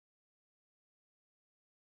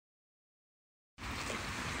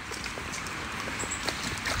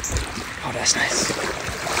Oh, that's nice.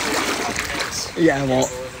 Yeah, I won't.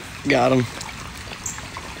 Got him.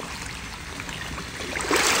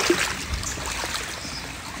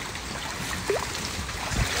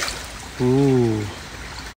 Ooh.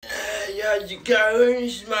 Yeah, you go.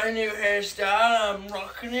 This is my new hairstyle. I'm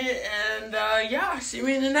rocking it. And yeah, see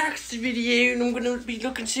me in the next video. And I'm going to be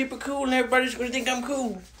looking super cool. And everybody's going to think I'm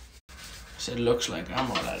cool. So it looks like I'm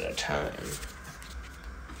all out of time.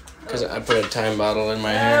 Because I put a time bottle in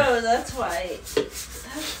my hair. Oh, that's why.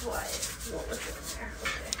 That's why it won't look in there.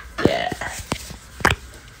 Okay. Yeah.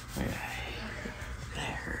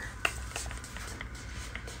 There.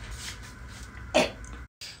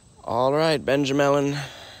 All right, benjamelon.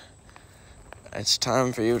 It's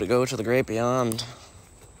time for you to go to the great beyond.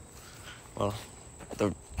 Well,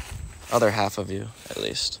 the other half of you, at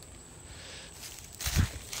least.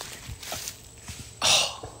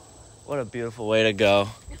 Oh, what a beautiful way to go.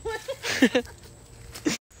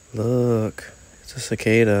 Look, it's a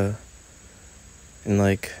cicada. And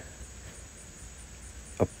like,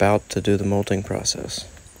 about to do the molting process.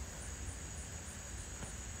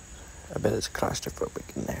 I bet it's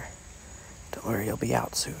claustrophobic in there. Don't worry, you'll be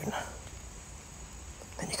out soon.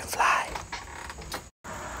 Then you can fly.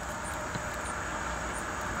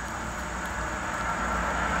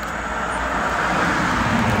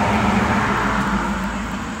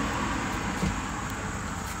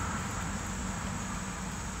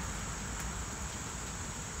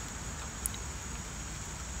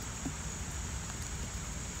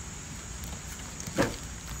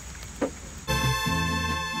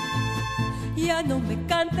 Ya no me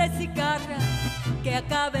cantes, Cicada, que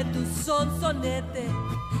acabe tu sonsonete,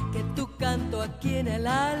 que tu canto aquí en el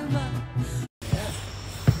alma.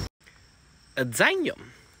 A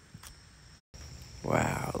zanium.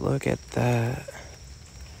 Wow, look at that.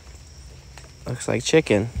 Looks like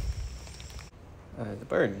chicken. The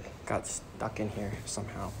bird got stuck in here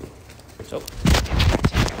somehow. So,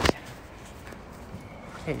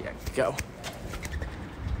 here you go.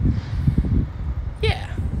 Yeah.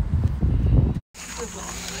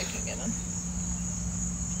 I can get them.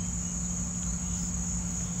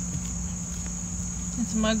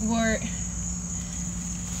 It's mugwort,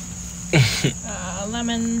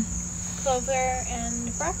 lemon, clover,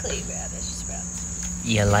 and broccoli radish sprouts.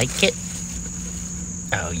 You like it?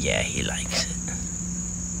 Oh yeah, he likes it.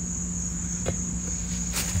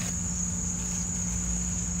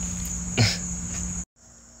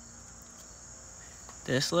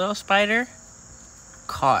 This little spider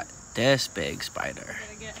caught this big spider.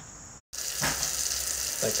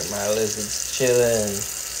 Look at my lizards chilling.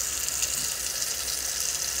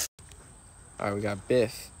 Alright, we got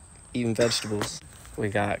Biff eating vegetables. We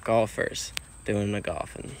got golfers doing the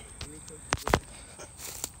golfing.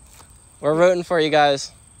 We're rooting for you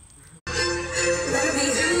guys.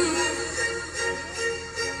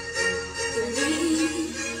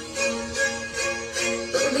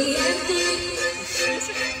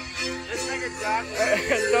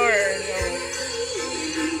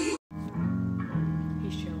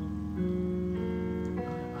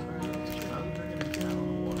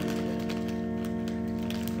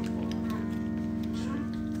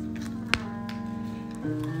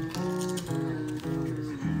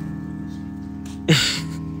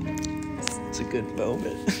 It's a good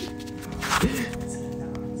moment.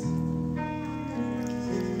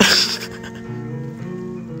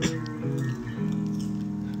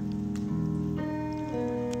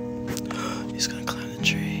 He's gonna climb the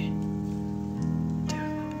tree.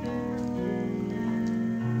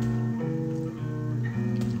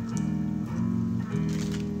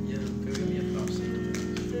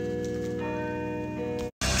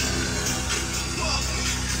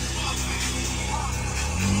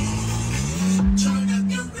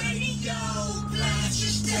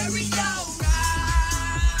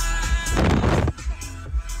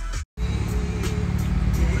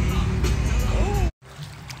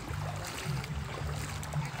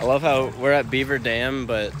 I love how we're at Beaver Dam,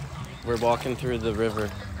 but we're walking through the river.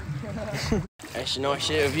 That's a nice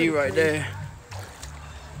little view right there.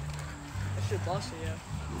 I should boss you.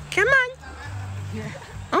 Come on. Yeah.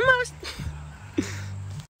 Almost.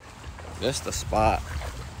 This is the spot.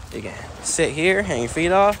 You can sit here, hang your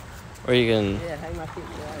feet off, or you can... Yeah, hang my feet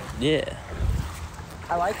together. Yeah.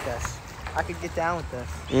 I like this. I could get down with this.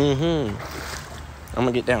 Mm-hmm. I'm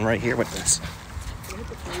gonna get down right here with this.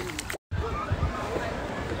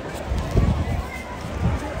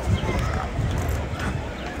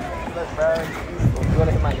 Look, bro, it's beautiful. You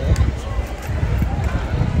wanna hit my name?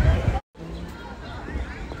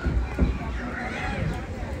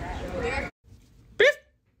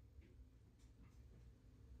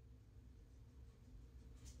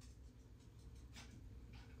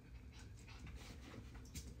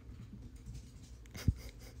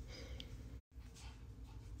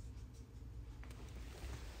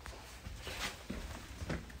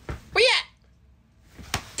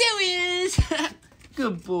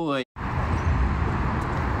 Good boy.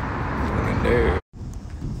 There.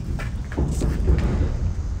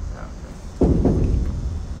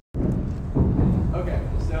 Okay,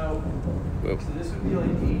 so this would be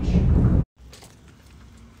like each.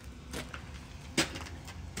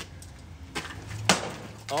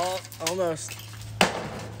 Almost.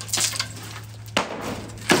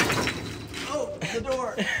 Oh, the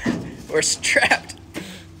door. We're strapped.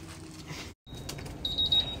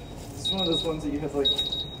 It's one of those ones that you have to like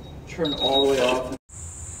turn all the way off.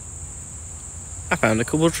 I found a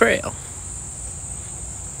cool trail.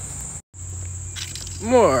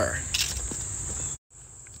 More.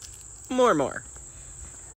 More.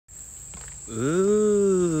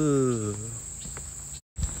 Ooh.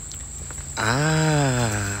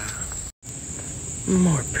 Ah.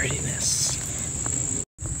 More prettiness.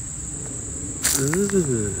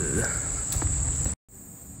 Ooh.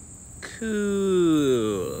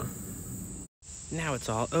 Cool. Now it's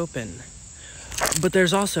all open. But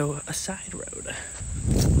there's also a side road.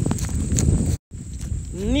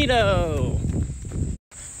 Neato!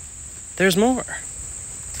 There's more.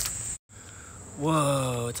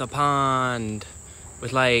 Whoa, it's a pond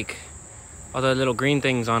with like all the little green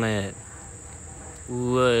things on it.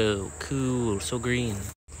 Whoa, cool, so green.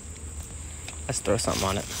 Let's throw something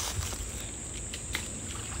on it.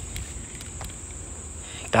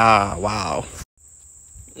 Ah, wow.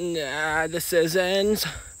 Nah, this ends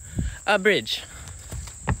a bridge.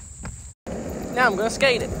 Now I'm gonna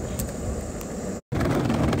skate it.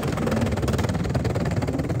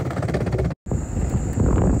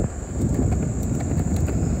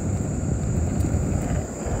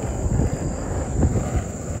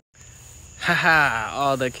 Haha,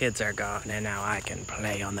 all the kids are gone and now I can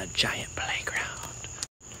play on the giant playground.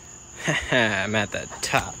 Haha, I'm at the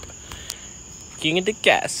top. King of the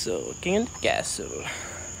castle, king of the castle.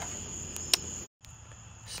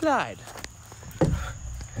 Slide.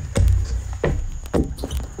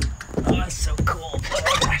 Oh, that's so cool. Oh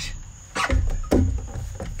my gosh.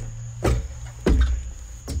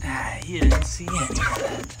 Ah, you didn't see it.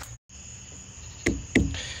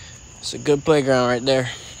 It's a good playground right there.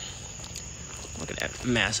 Look at that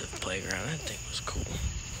massive playground. That thing was cool.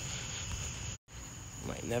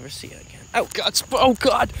 Might never see it again. Oh God! Oh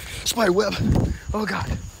God! Spider web! Oh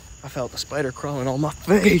God! I felt the spider crawling on my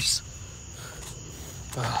face.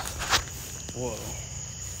 Whoa!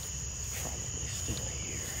 Probably still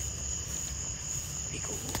here. Pretty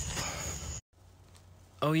cool.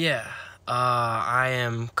 Oh yeah. I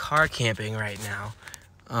am car camping right now.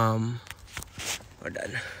 We're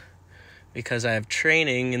done because I have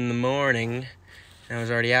training in the morning. And I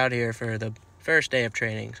was already out here for the first day of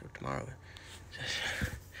training, so tomorrow.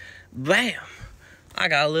 Bam! I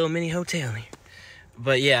got a little mini hotel here.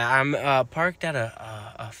 But yeah, I'm parked at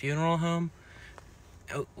a funeral home.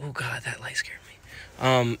 Oh God, that light scared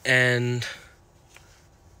me. And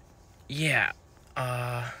yeah,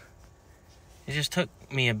 it just took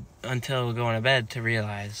me until going to bed to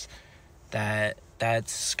realize that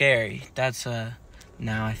that's scary.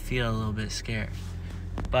 Now I feel a little bit scared.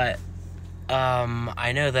 But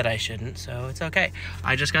I know that I shouldn't, so it's okay.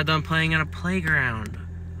 I just got done playing at a playground,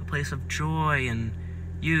 a place of joy and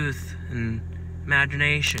youth and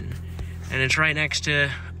imagination. And it's right next to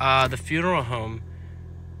the funeral home.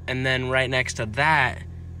 And then right next to that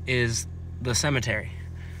is the cemetery,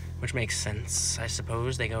 which makes sense, I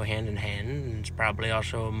suppose. They go hand in hand, and it's probably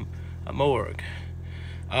also a morgue.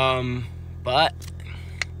 But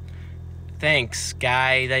thanks,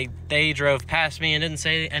 guy. They drove past me and didn't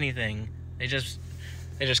say anything. They just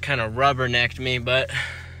kind of rubbernecked me, but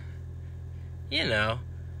you know,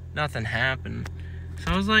 nothing happened.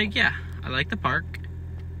 So I was like, yeah, I like the park,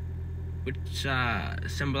 which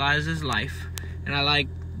symbolizes life, and I like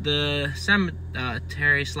the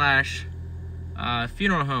cemetery slash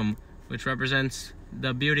funeral home, which represents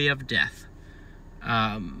the beauty of death.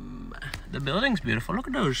 The building's beautiful. Look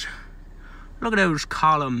at those. Look at those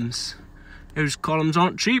columns. Those columns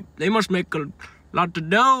aren't cheap. They must make a lot of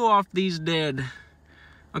dough off these dead.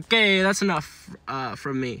 Okay, that's enough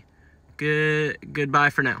from me. Goodbye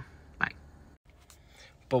for now. Bye.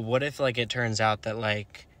 But what if, like, it turns out that,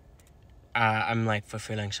 like, I'm, like,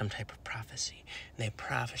 fulfilling some type of prophecy. And they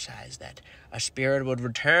prophesize that a spirit would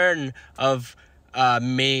return of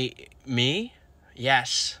me?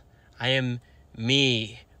 Yes, I am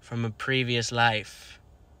me from a previous life.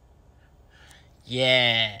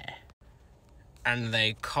 Yeah. And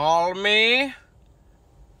they call me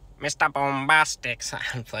Mr. Bombastic.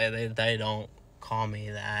 They don't call me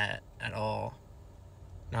that at all.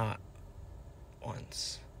 Not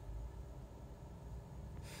once.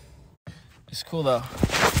 It's cool though.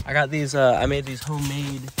 I got these, I made these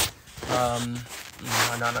homemade, no,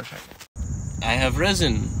 check. I have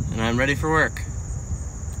resin, and I'm ready for work.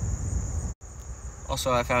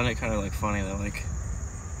 Also, I found it kind of like funny that like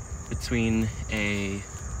between a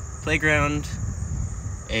playground,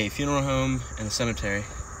 a funeral home, and a cemetery,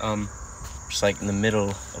 just like in the middle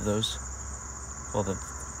of those, well, the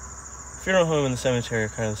funeral home and the cemetery are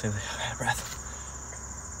kind of the same thing. I'm out of breath.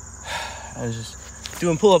 I was just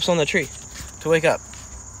doing pull-ups on the tree to wake up.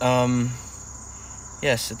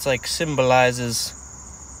 Yes, it's like symbolizes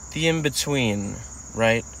the in-between,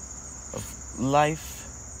 right? Of life,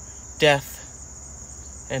 death,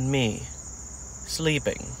 and me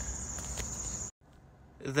sleeping.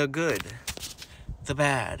 The good, the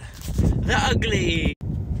bad, the ugly.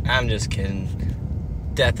 I'm just kidding.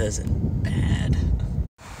 Death isn't bad.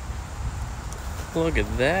 Look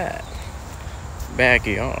at that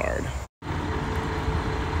backyard.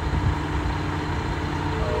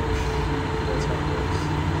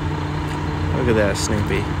 Look at that,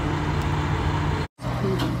 Snoopy.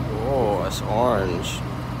 Oh, it's orange.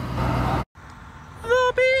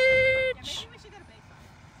 The beach!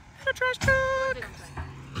 The trash truck!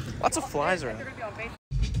 Lots of flies around.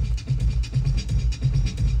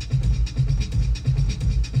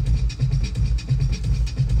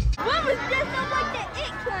 What was this? I'm like the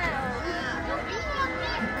It Clown.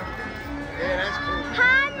 Yeah, that's cool.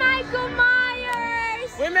 Hi, Michael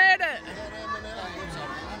Myers. We made it!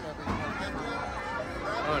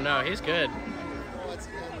 Oh no, he's good. My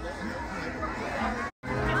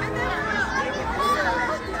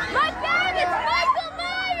dad is Michael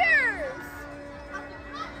Myers.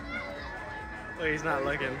 Oh, he's not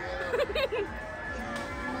looking.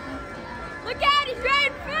 Look out, he's right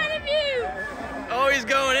in front of you. Oh, he's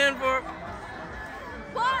going in for it.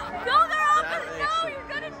 What? No, they're all gonna, no, you're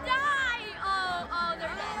gonna die. Oh,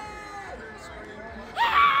 they're dead.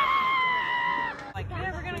 Like,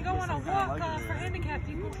 yeah, we're gonna go on a walk for handicapped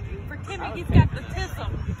people. For Timmy, he's got the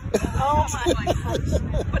tism. Oh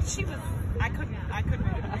my! But she was, I couldn't read it.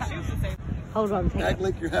 She was the same. Hold on, take Act it.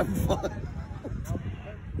 like you're having fun.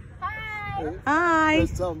 Hi.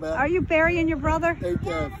 Let's talk about Are you burying your brother? Hey,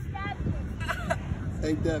 Dev.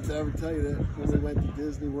 Hey, Dev, did I ever tell you that when we went to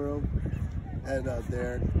Disney World, had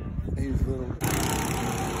Derek, he was little.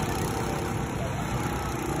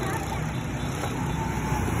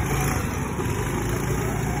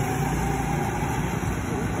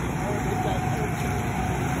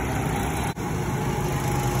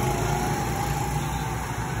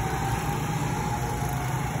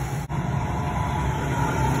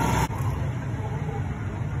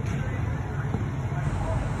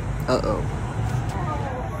 Uh-oh.